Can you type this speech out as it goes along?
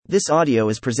This audio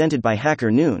is presented by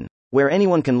Hacker Noon, where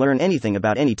anyone can learn anything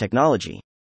about any technology.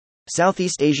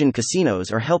 Southeast Asian casinos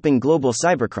are helping global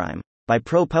cybercrime, by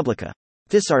ProPublica.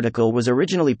 This article was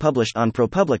originally published on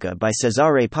ProPublica by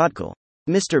Cesare Podkal.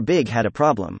 Mr. Big had a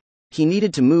problem. He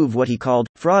needed to move what he called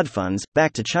fraud funds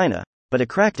back to China, but a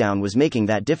crackdown was making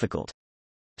that difficult.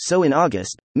 So in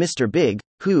August, Mr. Big,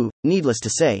 who, needless to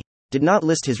say, did not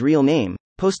list his real name,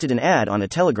 posted an ad on a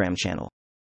Telegram channel.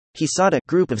 He sought a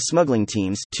group of smuggling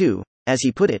teams to, as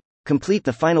he put it, complete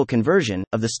the final conversion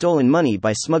of the stolen money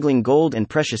by smuggling gold and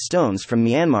precious stones from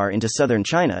Myanmar into southern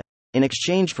China, in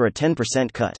exchange for a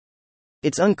 10% cut.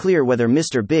 It's unclear whether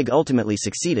Mr. Big ultimately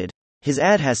succeeded. His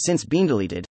ad has since been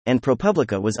deleted, and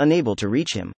ProPublica was unable to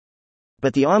reach him.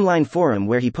 But the online forum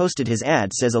where he posted his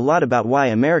ad says a lot about why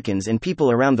Americans and people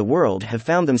around the world have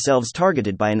found themselves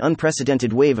targeted by an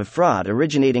unprecedented wave of fraud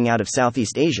originating out of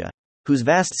Southeast Asia, whose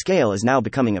vast scale is now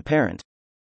becoming apparent.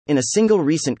 In a single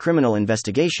recent criminal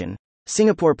investigation,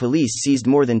 Singapore police seized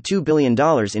more than $2 billion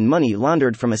in money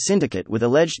laundered from a syndicate with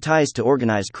alleged ties to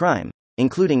organized crime,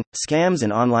 including scams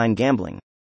and online gambling.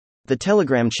 The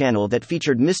Telegram channel that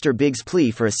featured Mr. Big's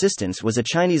plea for assistance was a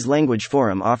Chinese-language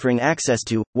forum offering access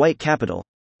to white capital,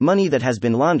 money that has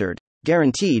been laundered,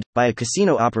 guaranteed, by a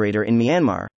casino operator in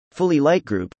Myanmar, Fully Light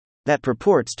Group, that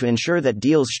purports to ensure that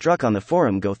deals struck on the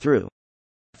forum go through.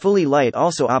 Fully Light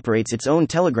also operates its own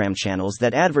Telegram channels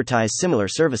that advertise similar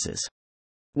services.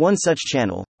 One such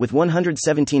channel, with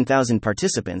 117,000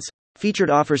 participants,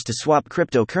 featured offers to swap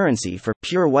cryptocurrency for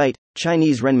pure white,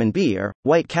 Chinese renminbi or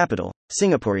white capital,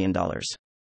 Singaporean dollars.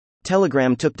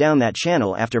 Telegram took down that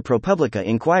channel after ProPublica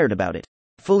inquired about it.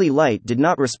 Fully Light did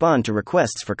not respond to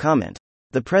requests for comment.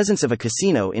 The presence of a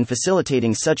casino in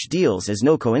facilitating such deals is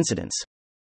no coincidence.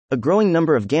 A growing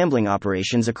number of gambling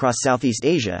operations across Southeast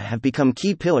Asia have become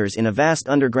key pillars in a vast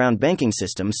underground banking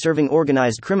system serving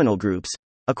organized criminal groups,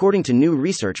 according to new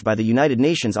research by the United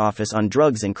Nations Office on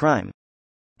Drugs and Crime.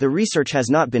 The research has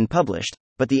not been published,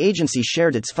 but the agency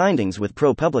shared its findings with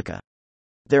ProPublica.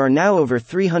 There are now over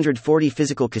 340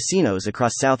 physical casinos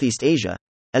across Southeast Asia,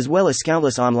 as well as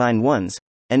countless online ones,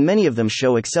 and many of them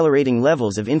show accelerating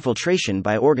levels of infiltration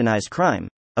by organized crime,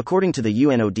 according to the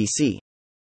UNODC.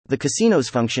 The casinos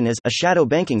function as a shadow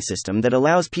banking system that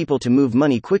allows people to move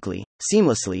money quickly,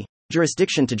 seamlessly,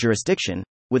 jurisdiction to jurisdiction,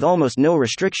 with almost no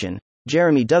restriction,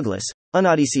 Jeremy Douglas,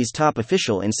 UNODC's top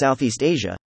official in Southeast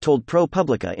Asia, told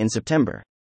ProPublica in September.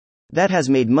 That has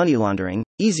made money laundering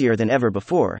easier than ever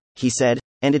before, he said,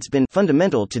 and it's been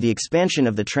fundamental to the expansion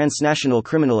of the transnational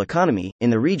criminal economy in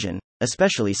the region,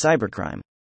 especially cybercrime.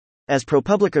 As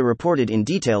ProPublica reported in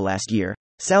detail last year,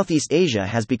 Southeast Asia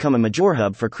has become a major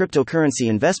hub for cryptocurrency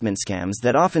investment scams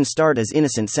that often start as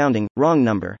innocent-sounding, wrong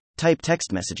number, type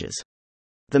text messages.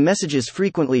 The messages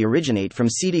frequently originate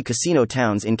from seedy casino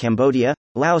towns in Cambodia,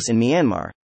 Laos and Myanmar,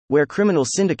 where criminal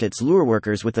syndicates lure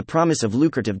workers with the promise of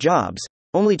lucrative jobs,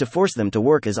 only to force them to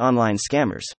work as online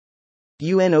scammers.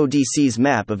 UNODC's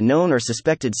map of known or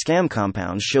suspected scam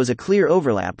compounds shows a clear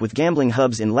overlap with gambling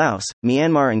hubs in Laos,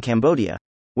 Myanmar and Cambodia,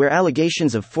 where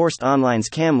allegations of forced online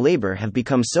scam labor have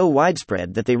become so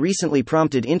widespread that they recently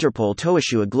prompted Interpol to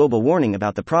issue a global warning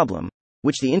about the problem,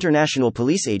 which the International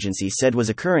Police Agency said was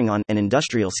occurring on an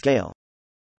industrial scale.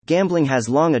 Gambling has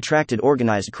long attracted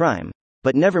organized crime,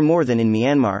 but never more than in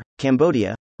Myanmar,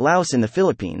 Cambodia, Laos and the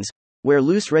Philippines, where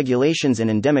loose regulations and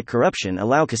endemic corruption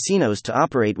allow casinos to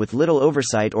operate with little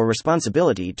oversight or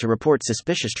responsibility to report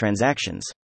suspicious transactions.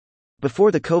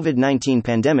 Before the COVID-19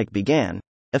 pandemic began,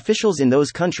 officials in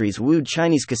those countries wooed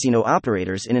Chinese casino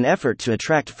operators in an effort to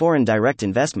attract foreign direct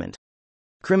investment.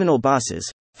 Criminal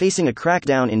bosses, facing a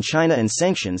crackdown in China and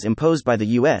sanctions imposed by the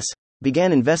US,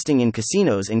 began investing in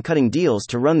casinos and cutting deals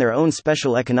to run their own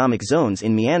special economic zones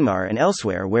in Myanmar and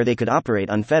elsewhere where they could operate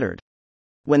unfettered.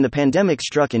 When the pandemic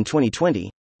struck in 2020,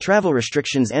 travel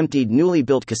restrictions emptied newly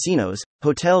built casinos,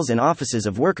 hotels and offices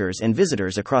of workers and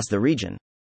visitors across the region.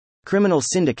 Criminal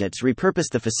syndicates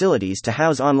repurposed the facilities to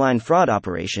house online fraud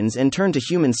operations and turned to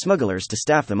human smugglers to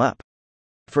staff them up.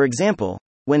 For example,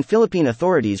 when Philippine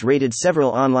authorities raided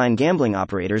several online gambling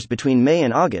operators between May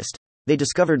and August, they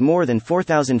discovered more than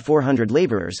 4,400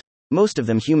 laborers, most of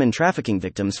them human trafficking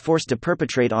victims forced to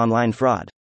perpetrate online fraud.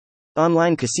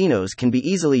 Online casinos can be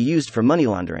easily used for money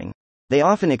laundering. They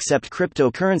often accept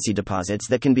cryptocurrency deposits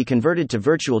that can be converted to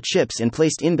virtual chips and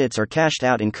placed in bits or cashed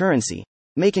out in currency,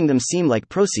 making them seem like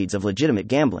proceeds of legitimate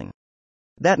gambling.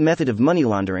 That method of money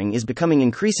laundering is becoming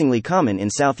increasingly common in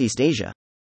Southeast Asia.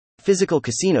 Physical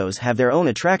casinos have their own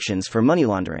attractions for money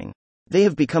laundering. They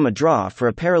have become a draw for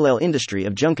a parallel industry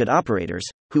of junket operators,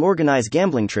 who organize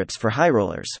gambling trips for high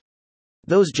rollers.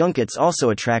 Those junkets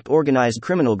also attract organized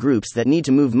criminal groups that need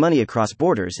to move money across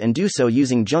borders and do so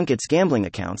using junkets' gambling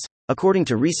accounts, according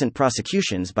to recent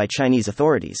prosecutions by Chinese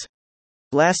authorities.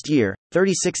 Last year,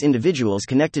 36 individuals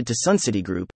connected to Sun City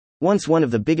Group, once one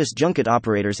of the biggest junket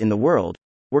operators in the world,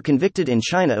 were convicted in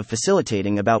China of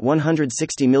facilitating about $160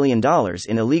 million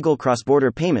in illegal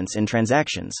cross-border payments and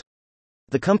transactions.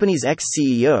 The company's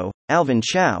ex-CEO, Alvin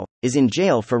Chow, is in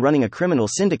jail for running a criminal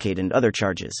syndicate and other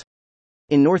charges.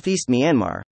 In northeast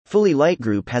Myanmar, Fully Light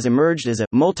Group has emerged as a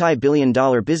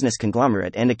multi-billion-dollar business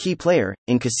conglomerate and a key player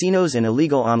in casinos and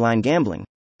illegal online gambling,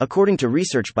 according to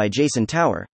research by Jason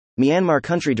Tower, Myanmar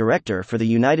country director for the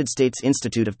United States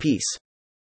Institute of Peace.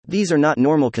 These are not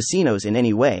normal casinos in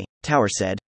any way, Tower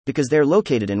said, because they're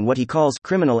located in what he calls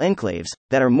criminal enclaves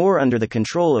that are more under the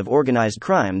control of organized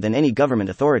crime than any government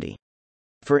authority.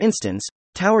 For instance,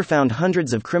 Tower found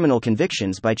hundreds of criminal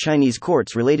convictions by Chinese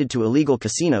courts related to illegal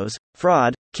casinos,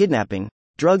 fraud, kidnapping,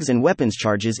 drugs and weapons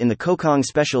charges in the Kokong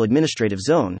Special Administrative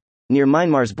Zone, near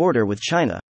Myanmar's border with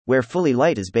China, where Fully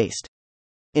Light is based.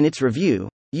 In its review,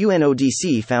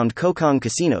 UNODC found Kokong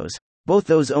casinos, both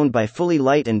those owned by Fully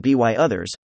Light and BY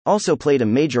others, also played a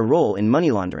major role in money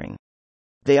laundering.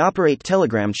 They operate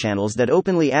Telegram channels that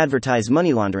openly advertise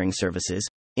money laundering services,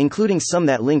 including some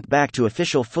that link back to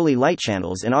official Fully Light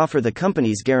channels and offer the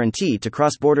company's guarantee to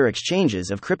cross-border exchanges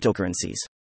of cryptocurrencies.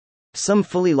 Some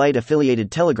Fully Light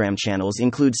affiliated Telegram channels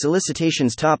include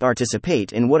solicitations to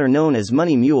participate in what are known as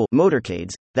money mule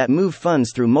motorcades that move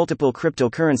funds through multiple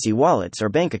cryptocurrency wallets or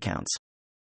bank accounts.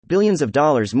 Billions of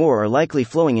dollars more are likely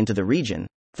flowing into the region,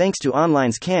 thanks to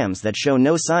online scams that show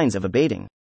no signs of abating.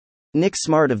 Nick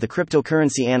Smart of the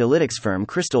cryptocurrency analytics firm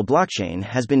Crystal Blockchain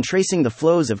has been tracing the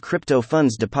flows of crypto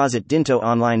funds deposit into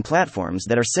online platforms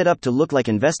that are set up to look like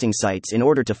investing sites in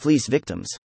order to fleece victims.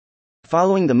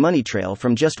 Following the money trail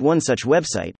from just one such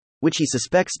website, which he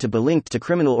suspects to be linked to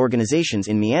criminal organizations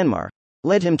in Myanmar,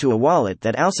 led him to a wallet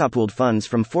that also pooled funds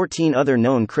from 14 other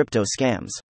known crypto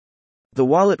scams. The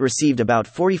wallet received about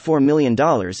 $44 million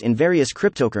in various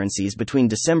cryptocurrencies between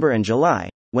December and July,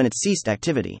 when it ceased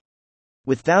activity.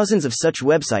 With thousands of such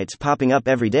websites popping up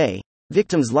every day,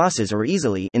 victims' losses are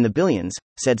easily in the billions,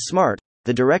 said Smart,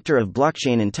 the director of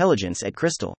blockchain intelligence at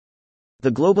Crystal.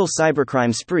 The global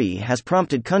cybercrime spree has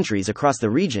prompted countries across the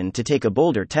region to take a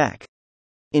bolder tack.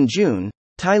 In June,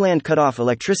 Thailand cut off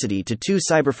electricity to 2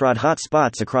 cyberfraud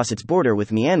hotspots across its border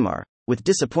with Myanmar, with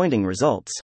disappointing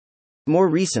results. More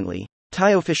recently,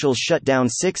 Thai officials shut down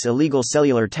 6 illegal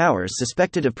cellular towers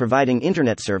suspected of providing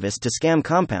internet service to scam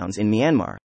compounds in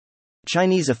Myanmar.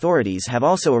 Chinese authorities have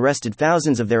also arrested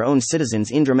thousands of their own citizens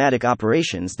in dramatic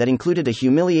operations that included a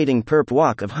humiliating perp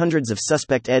walk of hundreds of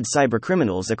suspect-ed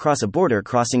cybercriminals across a border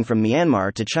crossing from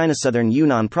Myanmar to China's southern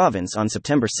Yunnan province on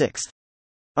September 6.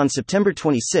 On September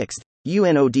 26,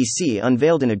 UNODC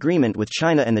unveiled an agreement with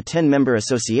China and the 10-member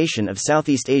Association of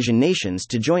Southeast Asian Nations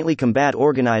to jointly combat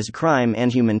organized crime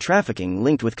and human trafficking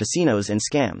linked with casinos and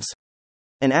scams.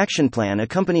 An action plan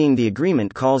accompanying the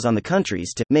agreement calls on the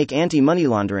countries to make anti-money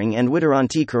laundering and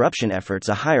anti-corruption efforts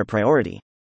a higher priority.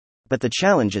 But the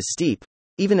challenge is steep.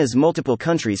 Even as multiple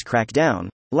countries crack down,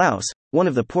 Laos, one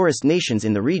of the poorest nations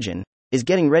in the region, is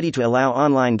getting ready to allow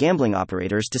online gambling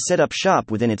operators to set up shop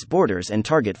within its borders and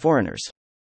target foreigners.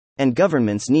 And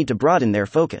governments need to broaden their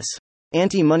focus.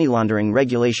 Anti-money laundering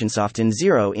regulations often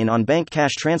zero in on bank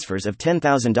cash transfers of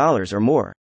 $10,000 or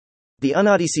more. The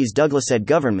UNODC's Douglas said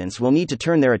governments will need to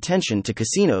turn their attention to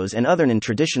casinos and other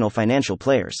non-traditional financial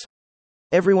players.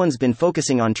 Everyone's been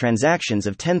focusing on transactions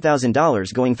of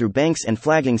 $10,000 going through banks and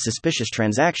flagging suspicious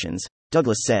transactions,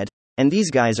 Douglas said, and these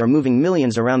guys are moving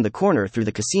millions around the corner through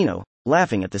the casino,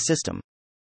 laughing at the system.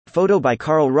 Photo by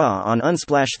Carl Ra on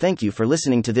Unsplash. Thank you for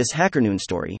listening to this HackerNoon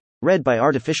story, read by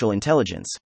Artificial Intelligence.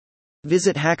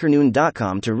 Visit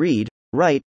hackernoon.com to read,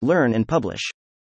 write, learn and publish.